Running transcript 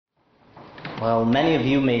Well, many of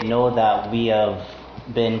you may know that we have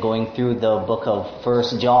been going through the book of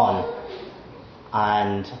 1 John,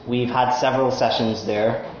 and we've had several sessions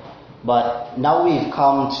there, but now we've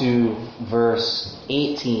come to verse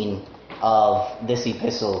 18 of this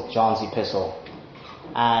epistle, John's epistle.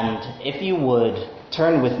 And if you would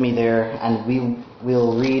turn with me there, and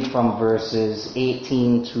we'll read from verses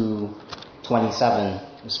 18 to 27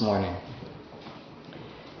 this morning.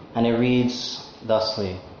 And it reads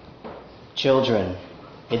thusly: Children,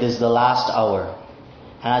 it is the last hour,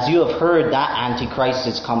 and as you have heard that Antichrist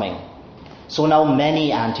is coming, so now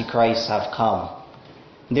many Antichrists have come.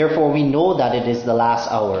 Therefore we know that it is the last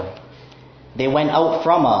hour. They went out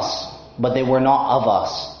from us, but they were not of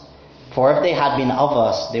us. For if they had been of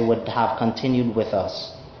us, they would have continued with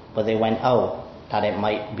us. But they went out, that it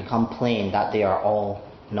might become plain that they are all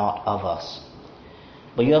not of us.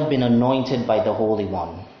 But you have been anointed by the Holy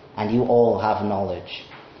One, and you all have knowledge.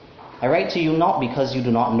 I write to you not because you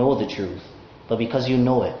do not know the truth, but because you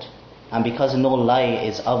know it, and because no lie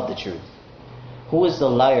is of the truth. Who is the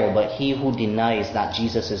liar but he who denies that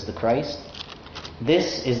Jesus is the Christ?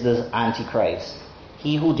 This is the Antichrist,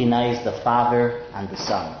 he who denies the Father and the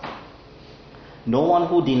Son. No one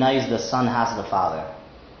who denies the Son has the Father.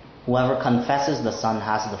 Whoever confesses the Son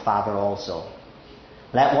has the Father also.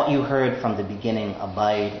 Let what you heard from the beginning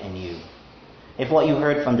abide in you. If what you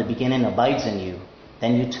heard from the beginning abides in you,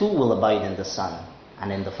 then you too will abide in the Son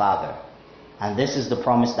and in the Father. And this is the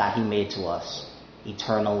promise that he made to us,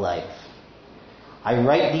 eternal life. I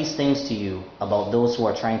write these things to you about those who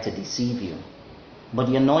are trying to deceive you. But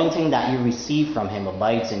the anointing that you receive from him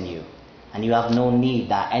abides in you, and you have no need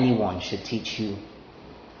that anyone should teach you.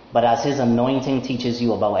 But as his anointing teaches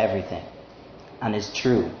you about everything, and is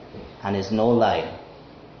true, and is no lie,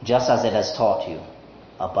 just as it has taught you,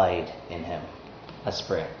 abide in him. Let's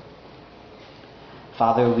pray.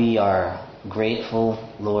 Father, we are grateful,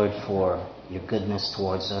 Lord, for your goodness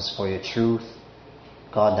towards us, for your truth,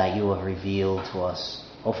 God, that you have revealed to us.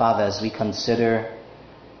 Oh, Father, as we consider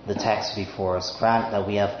the text before us, grant that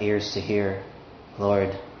we have ears to hear.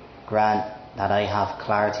 Lord, grant that I have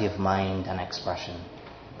clarity of mind and expression,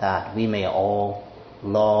 that we may all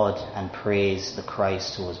laud and praise the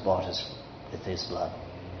Christ who has bought us with his blood.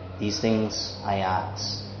 These things I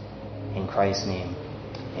ask in Christ's name.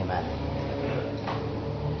 Amen.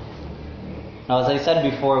 Now, as I said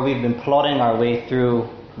before, we've been plodding our way through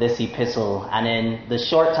this epistle, and in the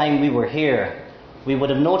short time we were here, we would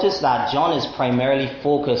have noticed that John is primarily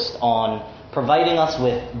focused on providing us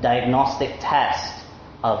with diagnostic tests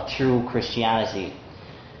of true Christianity.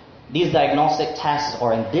 These diagnostic tests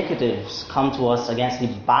or indicatives come to us against the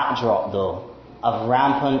backdrop, though, of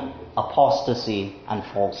rampant apostasy and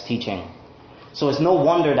false teaching. So it's no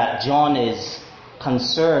wonder that John is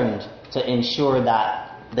concerned to ensure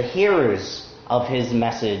that the hearers of his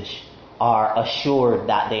message are assured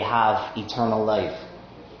that they have eternal life.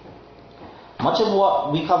 Much of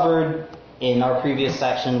what we covered in our previous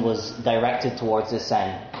section was directed towards this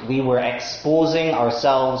end. We were exposing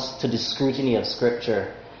ourselves to the scrutiny of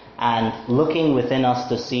Scripture and looking within us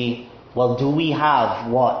to see, well, do we have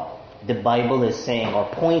what the Bible is saying or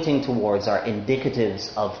pointing towards are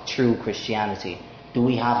indicatives of true Christianity? Do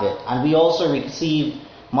we have it? And we also receive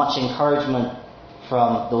much encouragement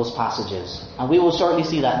from those passages. And we will shortly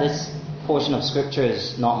see that this portion of Scripture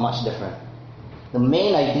is not much different. The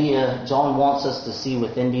main idea John wants us to see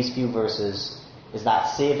within these few verses is that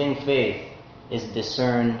saving faith is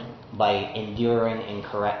discerned by enduring in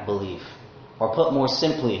correct belief. Or put more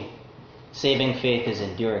simply, saving faith is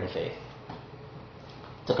enduring faith.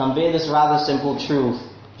 To convey this rather simple truth,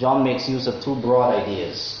 John makes use of two broad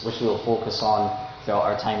ideas, which we will focus on throughout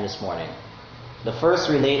our time this morning. The first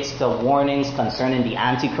relates to warnings concerning the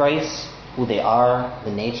Antichrist, who they are,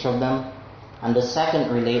 the nature of them. And the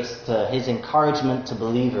second relates to his encouragement to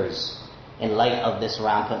believers in light of this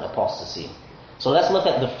rampant apostasy. So let's look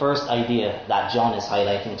at the first idea that John is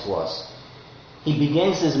highlighting to us. He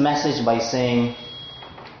begins his message by saying,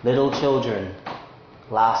 "Little children,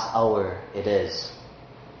 last hour it is."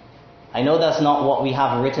 I know that's not what we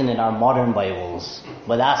have written in our modern Bibles,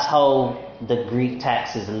 but that's how the Greek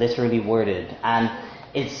text is literally worded. And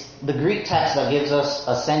it's the Greek text that gives us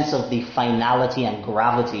a sense of the finality and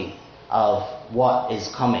gravity of what is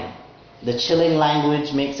coming. The chilling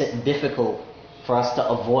language makes it difficult for us to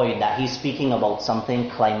avoid that he's speaking about something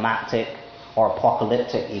climactic or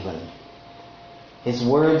apocalyptic even. His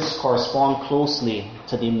words correspond closely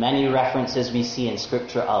to the many references we see in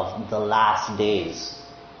Scripture of the last days.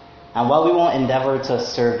 And while we won't endeavor to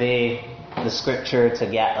survey the Scripture to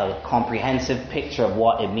get a comprehensive picture of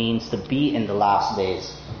what it means to be in the last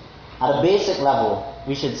days, At a basic level,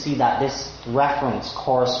 we should see that this reference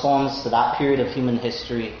corresponds to that period of human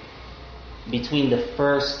history between the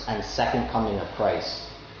first and second coming of Christ.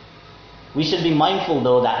 We should be mindful,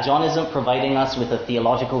 though, that John isn't providing us with a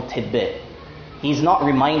theological tidbit. He's not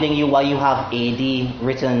reminding you why you have AD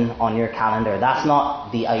written on your calendar. That's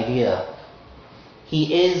not the idea.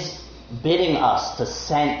 He is bidding us to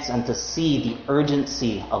sense and to see the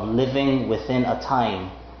urgency of living within a time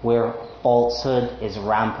where falsehood is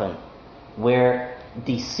rampant, where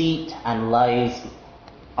deceit and lies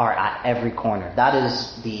are at every corner. That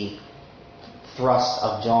is the thrust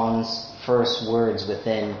of John's first words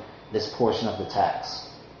within this portion of the text.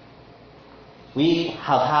 We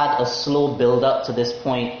have had a slow build-up to this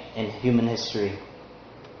point in human history.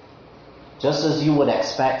 Just as you would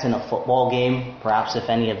expect in a football game, perhaps if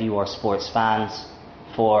any of you are sports fans,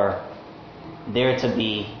 for there to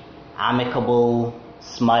be amicable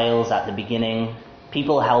smiles at the beginning,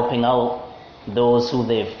 people helping out those who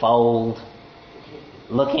they've fouled,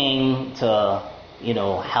 looking to,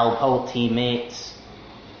 help out teammates.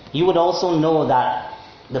 You would also know that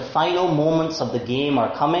the final moments of the game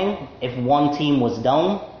are coming if one team was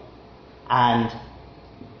down and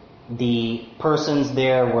the persons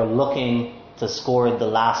there were looking to score the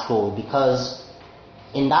last goal, because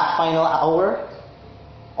in that final hour,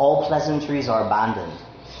 all pleasantries are abandoned.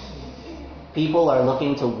 People are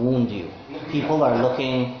looking to wound you. People are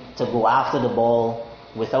looking to go after the ball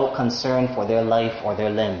without concern for their life or their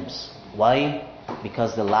limbs. Why?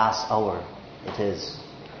 Because the last hour it is.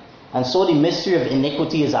 And so the mystery of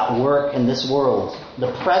iniquity is at work in this world.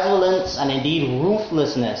 The prevalence and indeed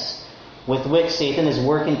ruthlessness with which Satan is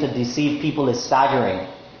working to deceive people is staggering.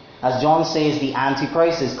 As John says, the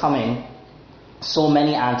Antichrist is coming. So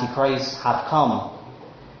many Antichrists have come.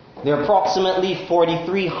 There are approximately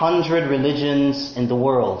 4,300 religions in the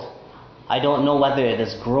world. I don't know whether it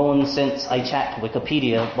has grown since I checked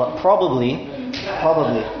Wikipedia, but probably.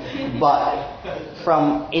 But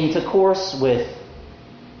from intercourse with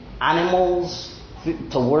animals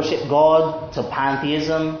to worship God to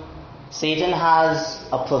pantheism, Satan has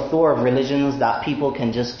a plethora of religions that people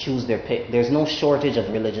can just choose their pick. There's no shortage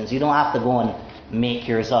of religions. You don't have to go and make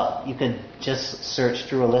yours up. You could just search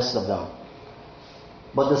through a list of them.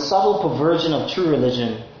 But the subtle perversion of true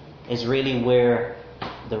religion is really where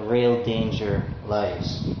the real danger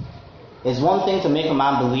lies. It's one thing to make a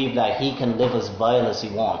man believe that he can live as vile as he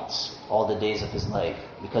wants all the days of his life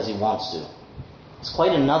because he wants to. It's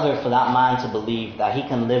quite another for that man to believe that he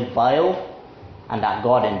can live vile and that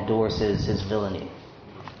God endorses his villainy.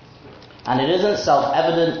 And it isn't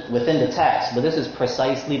self-evident within the text, but this is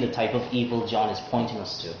precisely the type of evil John is pointing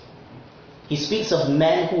us to. He speaks of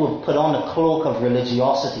men who have put on a cloak of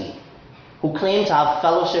religiosity, who claim to have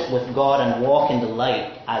fellowship with God and walk in the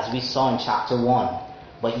light, as we saw in chapter 1,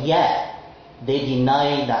 but yet they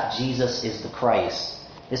deny that Jesus is the Christ.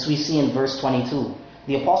 This we see in verse 22.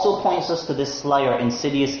 The apostle points us to this sly or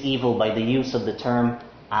insidious evil by the use of the term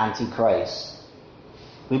Antichrist.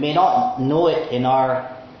 We may not know it in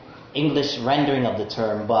our English rendering of the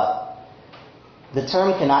term, but the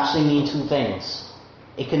term can actually mean two things.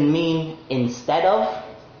 It can mean instead of,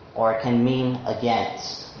 or it can mean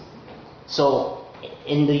against. So,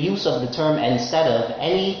 in the use of the term instead of,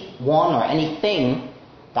 anyone or anything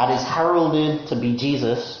that is heralded to be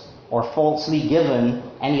Jesus, or falsely given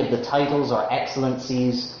any of the titles or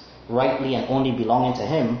excellencies rightly and only belonging to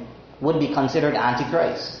him, would be considered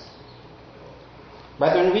Antichrist.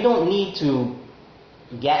 Brethren, we don't need to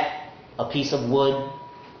get a piece of wood,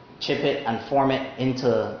 chip it and form it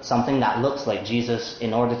into something that looks like Jesus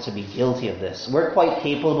in order to be guilty of this. We're quite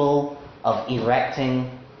capable of erecting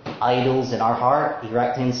idols in our heart,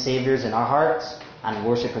 erecting saviors in our hearts, and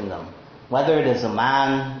worshipping them. Whether it is a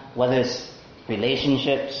man, whether it's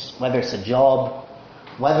relationships, whether it's a job,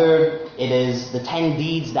 whether it is the 10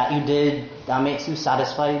 deeds that you did that makes you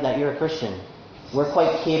satisfied that you're a Christian. We're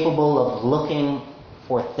quite capable of looking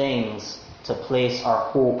for things to place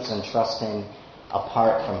our hopes and trust in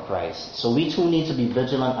apart from Christ. So we too need to be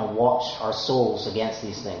vigilant and watch our souls against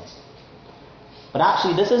these things. But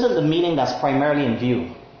actually, this isn't the meaning that's primarily in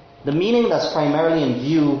view. The meaning that's primarily in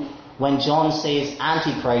view when John says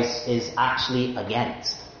Antichrist is actually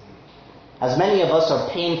against. As many of us are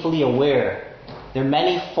painfully aware, there are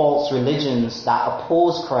many false religions that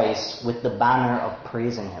oppose Christ with the banner of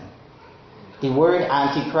praising him. The word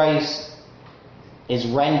Antichrist is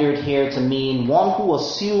rendered here to mean one who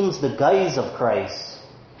assumes the guise of Christ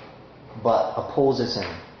but opposes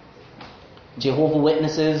him. Jehovah's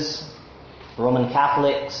Witnesses, Roman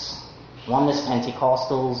Catholics, Oneness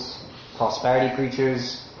Pentecostals, prosperity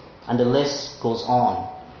preachers, and the list goes on.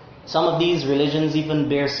 Some of these religions even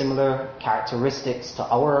bear similar characteristics to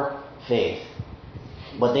our faith,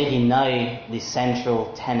 but they deny the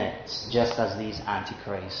central tenets, just as these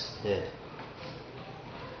antichrists did.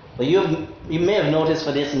 But you may have noticed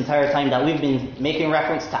for this entire time that we've been making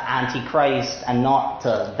reference to Antichrist and not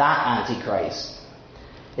to that Antichrist.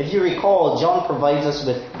 If you recall, John provides us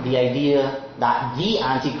with the idea that the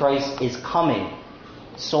Antichrist is coming.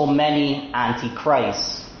 So many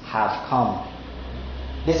Antichrists have come.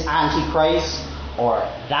 This Antichrist, or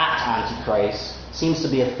that Antichrist, seems to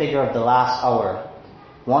be a figure of the last hour.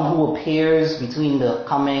 One who appears between the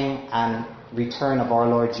coming and return of our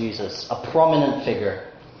Lord Jesus. A prominent figure.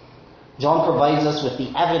 John provides us with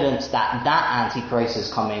the evidence that that Antichrist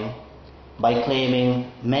is coming by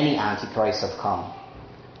claiming many Antichrists have come.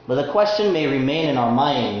 But the question may remain in our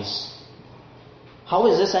minds, how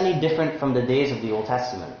is this any different from the days of the Old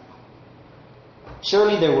Testament?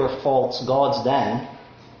 Surely there were false gods then.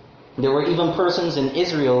 There were even persons in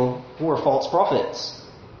Israel who were false prophets.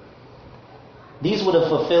 These would have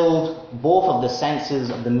fulfilled both of the senses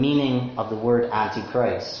of the meaning of the word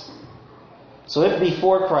Antichrist. So if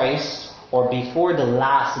before Christ, or before the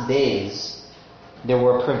last days, there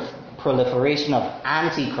were proliferation of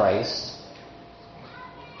Antichrist,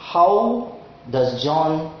 how does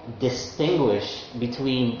John distinguish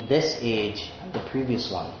between this age and the previous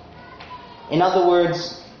one? In other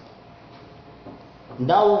words,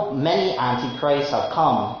 now many Antichrists have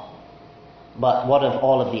come, but what of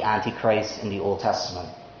all of the Antichrists in the Old Testament?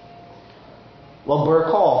 Well,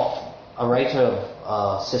 Berkhoff, a writer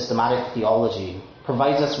of systematic theology,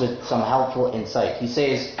 provides us with some helpful insight. He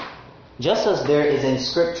says, just as there is in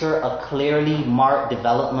Scripture a clearly marked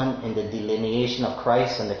development in the delineation of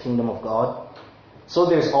Christ and the kingdom of God, so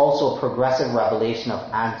there's also a progressive revelation of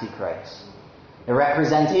Antichrist. The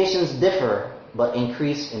representations differ, but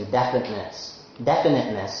increase in definiteness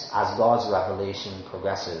as God's revelation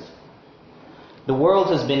progresses. The world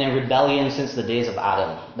has been in rebellion since the days of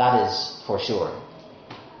Adam, that is for sure.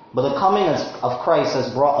 But the coming of Christ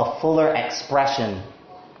has brought a fuller expression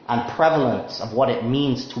and prevalence of what it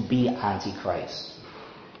means to be Antichrist.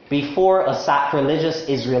 Before, a sacrilegious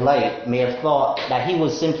Israelite may have thought that he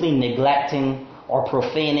was simply neglecting or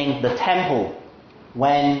profaning the temple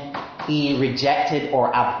when he rejected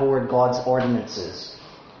or abhorred God's ordinances.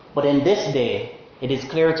 But in this day, it is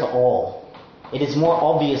clear to all, it is more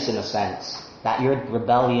obvious in a sense, that your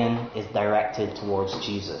rebellion is directed towards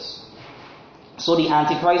Jesus. So the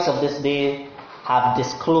Antichrists of this day have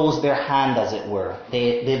disclosed their hand, as it were.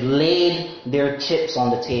 They've laid their chips on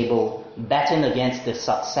the table, betting against the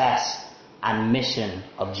success and mission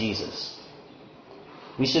of Jesus.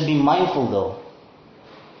 We should be mindful, though,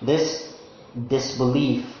 this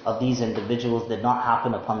disbelief of these individuals did not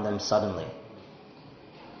happen upon them suddenly.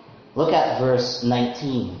 Look at verse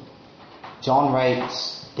 19. John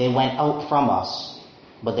writes, "They went out from us,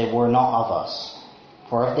 but they were not of us.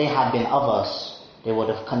 For if they had been of us, they would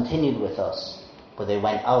have continued with us. But they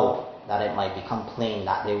went out, that it might become plain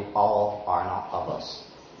that they all are not of us."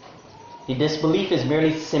 The disbelief is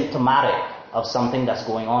merely symptomatic of something that's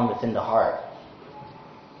going on within the heart.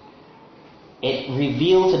 It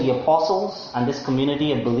revealed to the apostles and this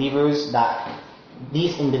community of believers that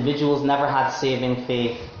these individuals never had saving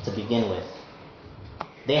faith to begin with.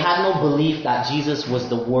 They had no belief that Jesus was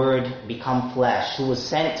the Word become flesh, who was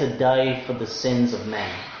sent to die for the sins of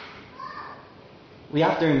men. We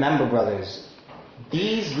have to remember, brothers,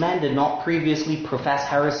 these men did not previously profess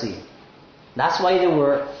heresy. That's why they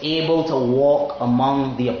were able to walk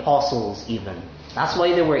among the apostles even. That's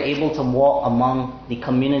why they were able to walk among the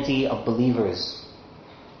community of believers.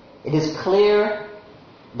 It is clear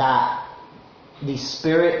that the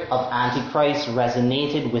spirit of Antichrist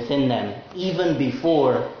resonated within them even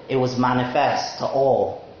before it was manifest to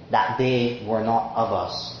all that they were not of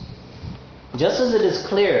us. Just as it is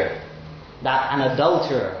clear that an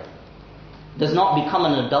adulterer does not become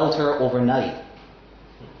an adulterer overnight,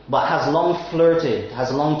 but has long flirted,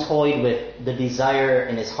 has long toyed with the desire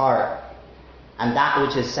in his heart and that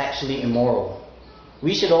which is sexually immoral,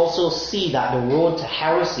 we should also see that the road to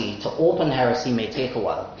heresy, to open heresy, may take a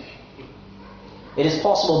while. It is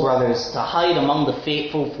possible, brothers, to hide among the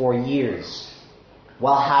faithful for years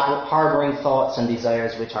while harboring thoughts and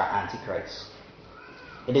desires which are Antichrist.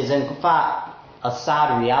 It is in fact a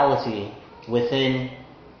sad reality within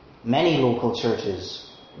many local churches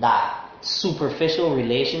that superficial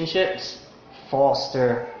relationships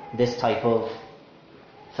foster this type of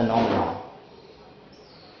phenomenon.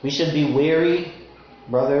 We should be wary,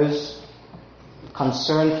 brothers,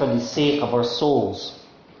 concerned for the sake of our souls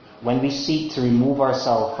when we seek to remove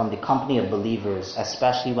ourselves from the company of believers,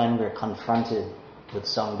 especially when we're confronted with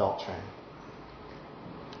sound doctrine.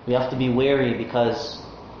 We have to be wary because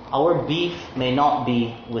our beef may not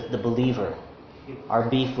be with the believer. Our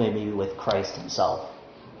beef may be with Christ himself.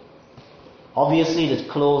 Obviously,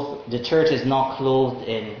 the church is not clothed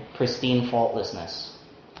in pristine faultlessness.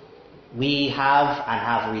 We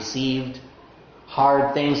have received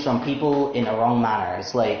hard things from people in a wrong manner.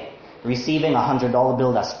 It's like receiving a $100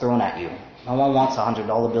 bill that's thrown at you. No one wants a $100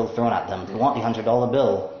 bill thrown at them. They want the $100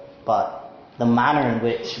 bill, but the manner in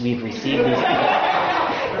which we've received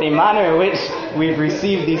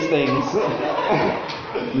these things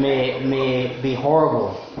may be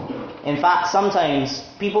horrible. In fact, sometimes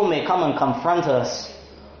people may come and confront us,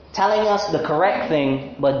 telling us the correct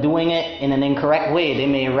thing, but doing it in an incorrect way. They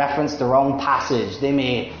may reference the wrong passage. They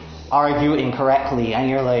may argue incorrectly, and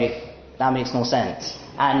you're like, that makes no sense.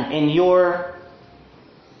 And in your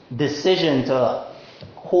decision to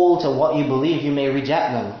hold to what you believe, you may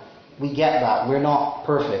reject them. We get that. We're not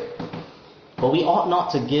perfect. But we ought not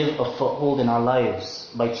to give a foothold in our lives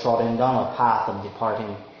by trotting down a path of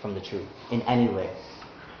departing from the truth in any way.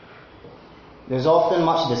 There's often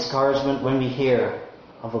much discouragement when we hear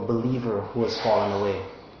of a believer who has fallen away.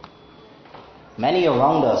 Many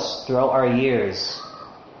around us throughout our years,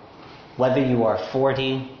 whether you are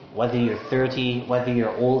 40, whether you're 30, whether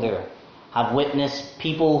you're older, have witnessed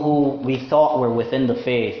people who we thought were within the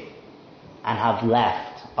faith and have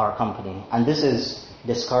left our company. And this is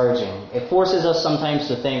discouraging. It forces us sometimes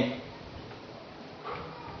to think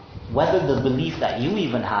whether the belief that you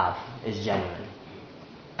even have is genuine.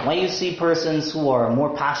 When you see persons who are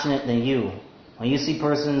more passionate than you, when you see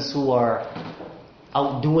persons who are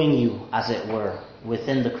outdoing you, as it were,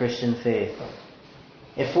 within the Christian faith,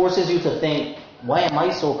 it forces you to think, why am I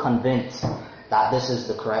so convinced that this is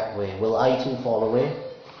the correct way? Will I too fall away?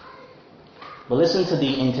 But listen to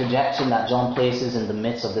the interjection that John places in the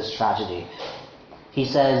midst of this tragedy. He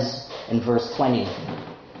says in verse 20,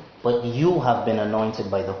 "But you have been anointed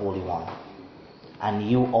by the Holy One, and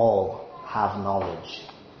you all have knowledge."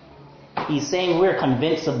 He's saying we're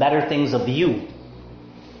convinced of better things of you.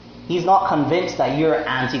 He's not convinced that you're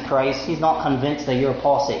Antichrist. He's not convinced that you're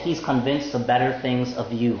apostate. He's convinced of better things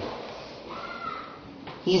of you.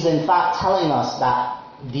 He's in fact telling us that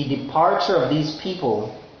the departure of these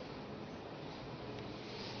people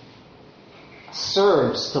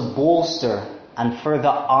serves to bolster and further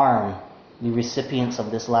arm the recipients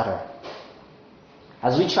of this letter.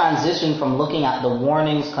 As we transition from looking at the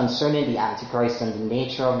warnings concerning the Antichrist and the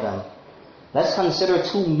nature of them, let's consider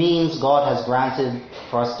two means God has granted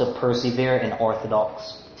for us to persevere in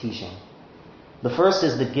orthodox teaching. The first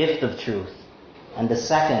is the gift of truth, and the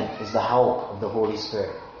second is the help of the Holy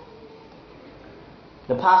Spirit.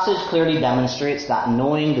 The passage clearly demonstrates that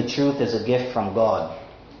knowing the truth is a gift from God.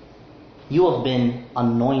 You have been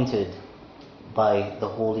anointed by the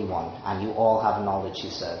Holy One, and you all have knowledge, he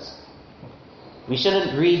says. We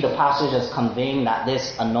shouldn't read the passage as conveying that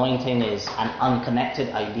this anointing is an unconnected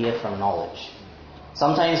idea from knowledge.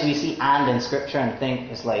 Sometimes we see "and" in Scripture and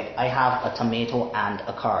think it's like, I have a tomato and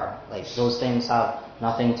a car. Like, those things have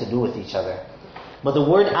nothing to do with each other. But the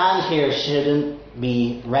word "and" here shouldn't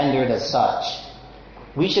be rendered as such.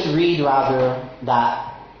 We should read rather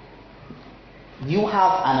that you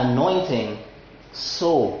have an anointing,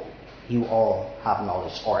 so you all have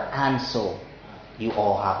knowledge. Or, and so you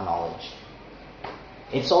all have knowledge.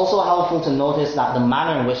 It's also helpful to notice that the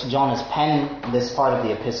manner in which John has penned this part of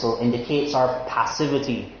the epistle indicates our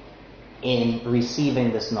passivity in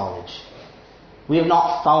receiving this knowledge. We have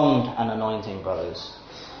not found an anointing, brothers.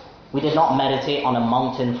 We did not meditate on a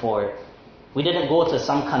mountain for it. We didn't go to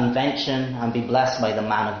some convention and be blessed by the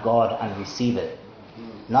man of God and receive it.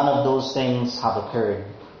 None of those things have occurred.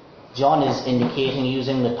 John is indicating,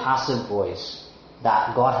 using the passive voice,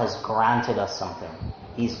 that God has granted us something.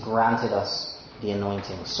 He's granted us the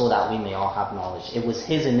anointing so that we may all have knowledge. It was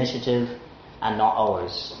his initiative and not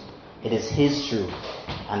ours. It is his truth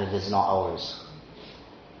and it is not ours.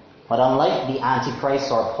 But unlike the Antichrists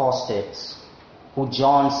or apostates, who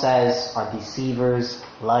John says are deceivers,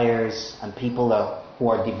 liars, and people who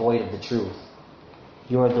are devoid of the truth,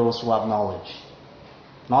 you are those who have knowledge.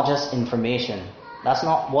 Not just information. That's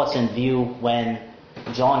not what's in view when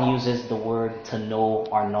John uses the word to know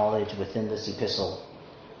or knowledge within this epistle.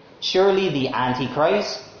 Surely the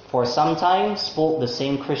Antichrist, for some time, spoke the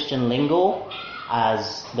same Christian lingo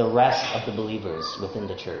as the rest of the believers within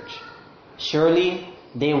the church. Surely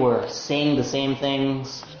they were saying the same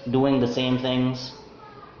things, doing the same things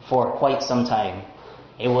for quite some time.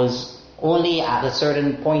 It was only at a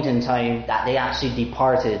certain point in time that they actually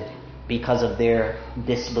departed because of their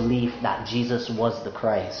disbelief that Jesus was the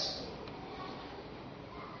Christ.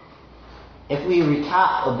 If we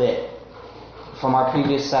recap a bit from our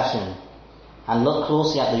previous session and look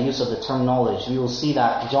closely at the use of the term knowledge, we will see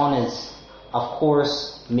that John is, of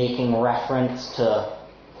course, making reference to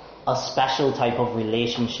a special type of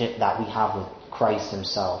relationship that we have with Christ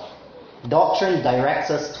himself. Doctrine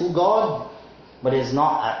directs us to God, but is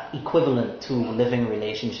not equivalent to living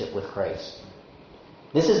relationship with Christ.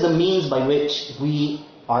 This is the means by which we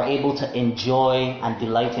are able to enjoy and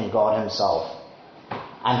delight in God himself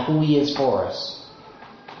and who he is for us.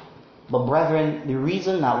 But brethren, the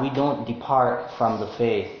reason that we don't depart from the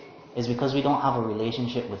faith is because we don't have a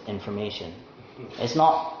relationship with information. It's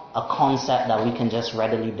not a concept that we can just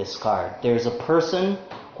readily discard. There's a person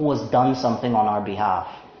who has done something on our behalf.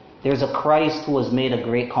 There's a Christ who has made a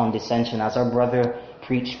great condescension, as our brother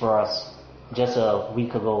preached for us just a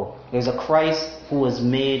week ago. There's a Christ who has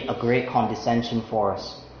made a great condescension for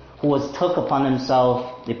us, who has took upon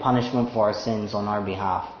himself the punishment for our sins on our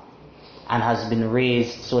behalf, and has been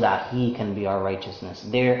raised so that he can be our righteousness.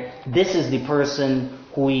 This is the person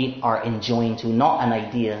who we are enjoying to, not an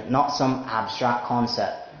idea, not some abstract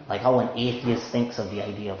concept, like how an atheist thinks of the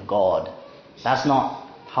idea of God. That's not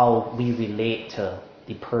how we relate to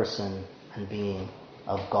the person and being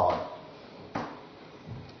of God.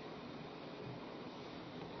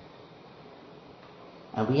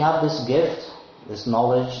 And we have this gift, this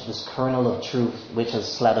knowledge, this kernel of truth, which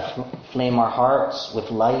has let aflame our hearts with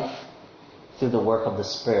life through the work of the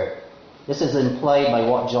Spirit. This is implied by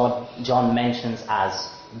what John mentions as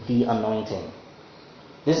the anointing.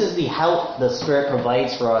 This is the help the Spirit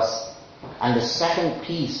provides for us, and the second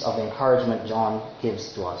piece of encouragement John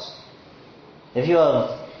gives to us. If you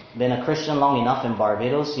have been a Christian long enough in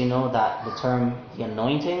Barbados, you know that the term the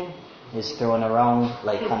anointing is thrown around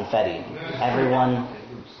like confetti. Everyone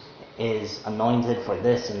is anointed for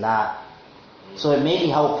this and that. So it may be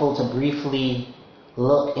helpful to briefly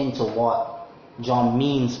look into what John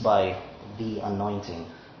means by the anointing.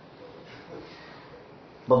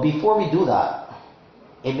 But before we do that,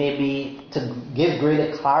 it may be to give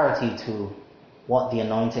greater clarity to what the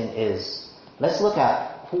anointing is. Let's look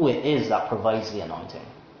at who it is that provides the anointing.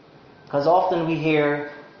 Because often we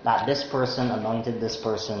hear that this person anointed this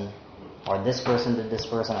person, or this person did this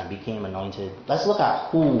person and became anointed. Let's look at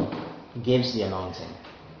who gives the anointing.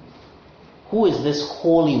 Who is this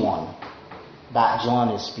Holy One that John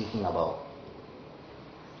is speaking about?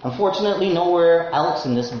 Unfortunately, nowhere else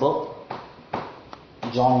in this book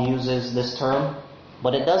John uses this term,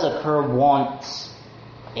 but it does occur once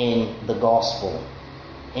in the Gospel.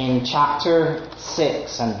 In chapter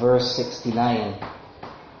 6 and verse 69,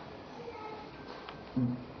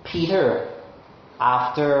 Peter,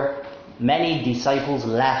 after many disciples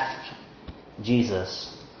left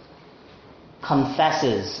Jesus,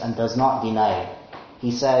 confesses and does not deny.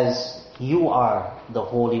 He says, "You are the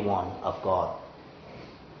Holy One of God."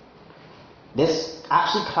 This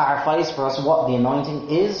actually clarifies for us what the anointing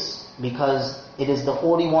is, because it is the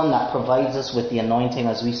Holy One that provides us with the anointing,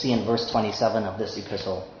 as we see in verse 27 of this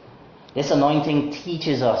epistle. This anointing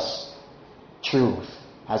teaches us truth,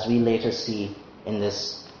 as we later see in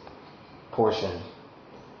this portion.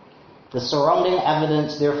 The surrounding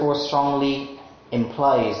evidence therefore strongly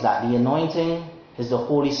implies that the anointing is the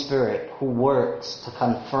Holy Spirit who works to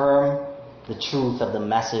confirm the truth of the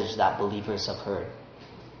message that believers have heard.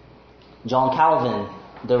 John Calvin,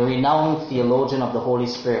 the renowned theologian of the Holy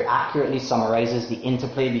Spirit, accurately summarizes the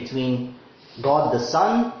interplay between God the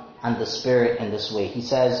Son and the Spirit in this way. He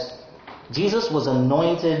says, Jesus was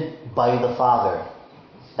anointed by the Father,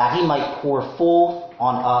 that he might pour forth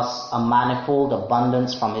on us a manifold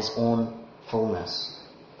abundance from his own fullness.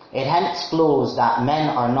 It hence flows that men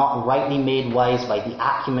are not rightly made wise by the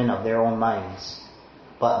acumen of their own minds,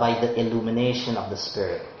 but by the illumination of the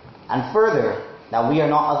Spirit. And further, that we are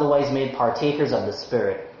not otherwise made partakers of the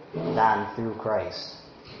Spirit than through Christ.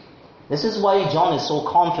 This is why John is so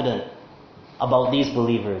confident about these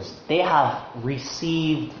believers. They have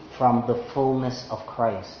received from the fullness of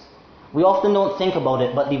Christ. We often don't think about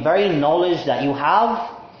it, but the very knowledge that you have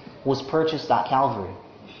was purchased at Calvary.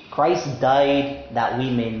 Christ died that we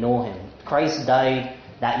may know him. Christ died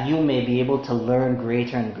that you may be able to learn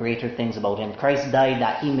greater and greater things about him. Christ died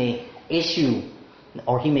that he may issue,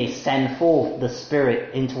 or he may send forth the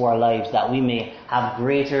Spirit into our lives, that we may have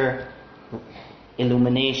greater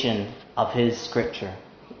illumination of his scripture.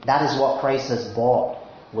 That is what Christ has bought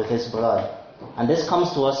with his blood. And this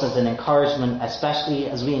comes to us as an encouragement, especially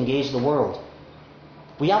as we engage the world.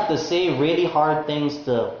 We have to say really hard things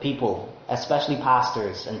to people, especially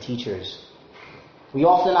pastors and teachers. We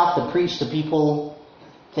often have to preach to people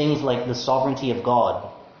things like the sovereignty of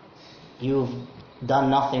God. You've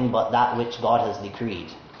done nothing but that which God has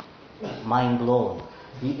decreed. mind blown.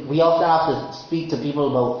 We often have to speak to people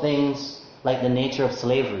about things like the nature of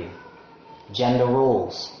slavery, gender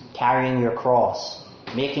roles, carrying your cross,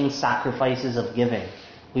 making sacrifices of giving.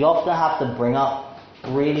 We often have to bring up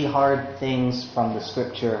really hard things from the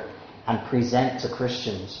scripture and present to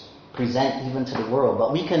Christians, present even to the world.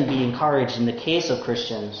 But we can be encouraged in the case of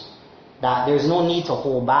Christians that there's no need to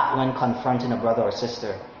hold back when confronting a brother or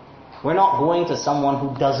sister. We're not going to someone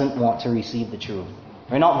who doesn't want to receive the truth.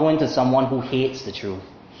 We're not going to someone who hates the truth.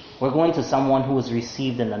 We're going to someone who has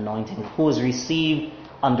received an anointing, who has received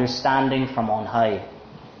understanding from on high.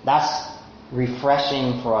 That's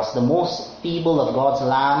refreshing for us. The most feeble of God's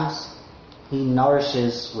lambs, He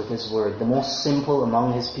nourishes with His word. The most simple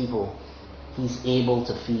among His people, He's able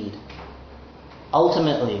to feed.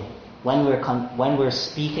 Ultimately, when we're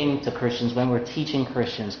speaking to Christians, when we're teaching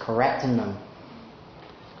Christians, correcting them,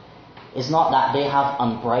 it's not that they have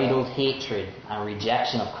unbridled hatred and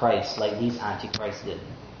rejection of Christ like these antichrists did.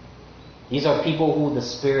 These are people who the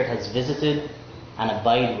Spirit has visited and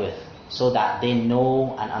abide with, so that they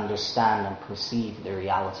know and understand and perceive the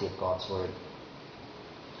reality of God's word.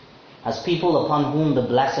 As people upon whom the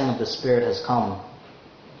blessing of the Spirit has come,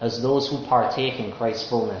 as those who partake in Christ's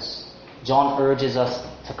fullness, John urges us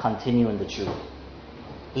to continue in the truth.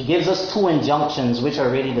 He gives us two injunctions which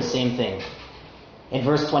are really the same thing. In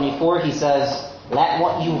verse 24 he says, "Let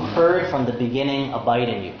what you heard from the beginning abide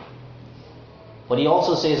in you." But he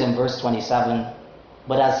also says in verse 27,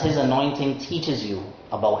 "But as His anointing teaches you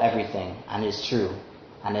about everything, and is true,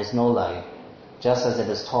 and is no lie, just as it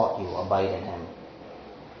has taught you, abide in Him."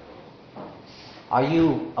 Are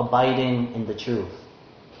you abiding in the truth?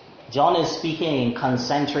 John is speaking in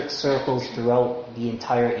concentric circles throughout the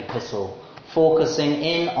entire epistle, focusing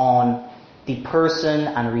in on the person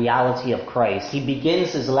and reality of Christ. He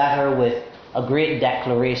begins his letter with a great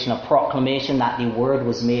declaration, a proclamation that the Word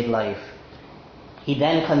was made life. He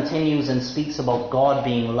then continues and speaks about God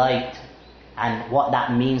being light and what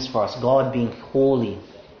that means for us, God being holy.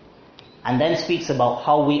 And then speaks about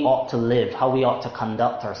how we ought to live, how we ought to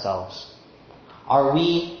conduct ourselves. Are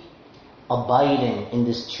we abiding in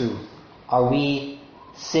this truth? Are we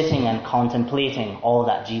sitting and contemplating all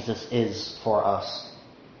that Jesus is for us?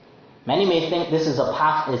 Many may think this is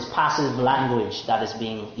passive language that is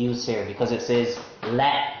being used here, because it says,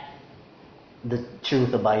 "Let the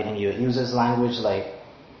truth abide in you." It uses language like,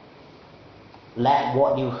 "Let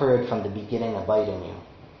what you heard from the beginning abide in you."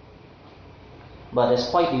 But it's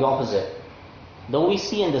quite the opposite. Though we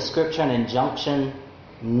see in the scripture an injunction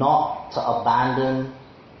not to abandon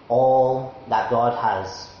all that God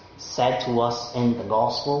has said to us in the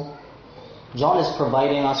gospel, John is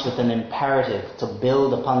providing us with an imperative to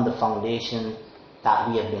build upon the foundation that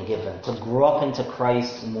we have been given, to grow up into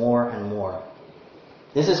Christ more and more.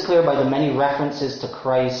 This is clear by the many references to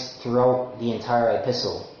Christ throughout the entire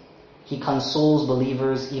epistle. He consoles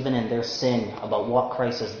believers even in their sin about what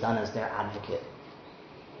Christ has done as their advocate.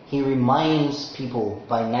 He reminds people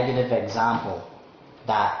by negative example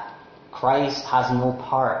that Christ has no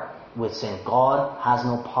part with sin. God has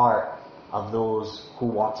no part of those who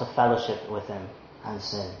want to fellowship with Him and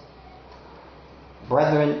sin.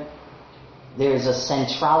 Brethren, there is a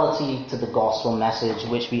centrality to the gospel message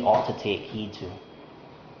which we ought to take heed to.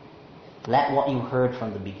 Let what you heard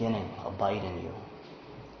from the beginning abide in you.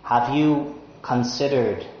 Have you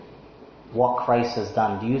considered what Christ has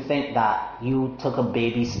done? Do you think that you took a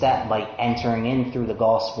baby step by entering in through the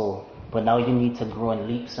gospel, but now you need to grow in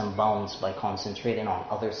leaps and bounds by concentrating on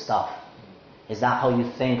other stuff? Is that how you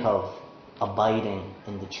think of abiding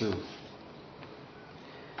in the truth?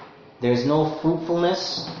 There's no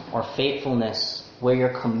fruitfulness or faithfulness where your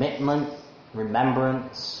commitment,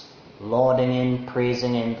 remembrance, lauding in,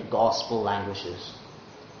 praising in the gospel languishes.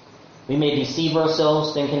 We may deceive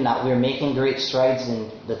ourselves thinking that we're making great strides in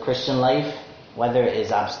the Christian life, whether it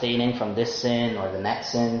is abstaining from this sin or the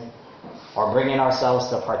next sin, or bringing ourselves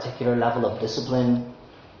to a particular level of discipline.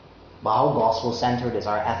 But how gospel-centered is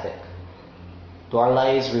our ethic? Do our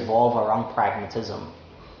lives revolve around pragmatism?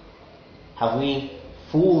 Have we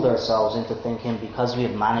fooled ourselves into thinking because we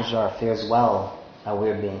have managed our affairs well that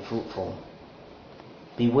we're being fruitful?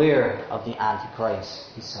 Beware of the Antichrist,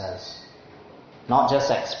 he says. Not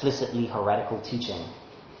just explicitly heretical teaching,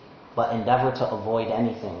 but endeavor to avoid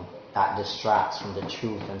anything that distracts from the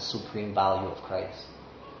truth and supreme value of Christ.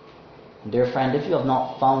 And dear friend, if you have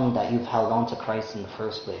not found that you've held on to Christ in the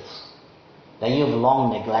first place, that you have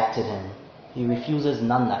long neglected Him, He refuses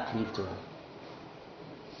none that cleave to Him.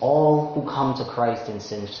 All who come to Christ in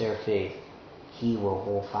sincere faith, He will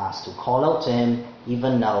hold fast to. Call out to Him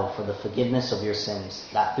even now for the forgiveness of your sins,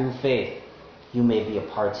 that through faith you may be a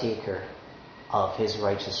partaker of his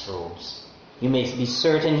righteous robes. You may be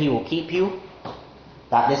certain he will keep you,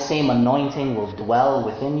 that this same anointing will dwell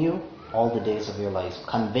within you all the days of your life,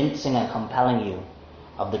 convincing and compelling you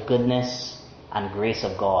of the goodness and grace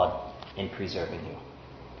of God in preserving you.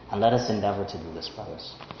 And let us endeavor to do this,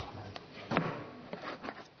 brothers.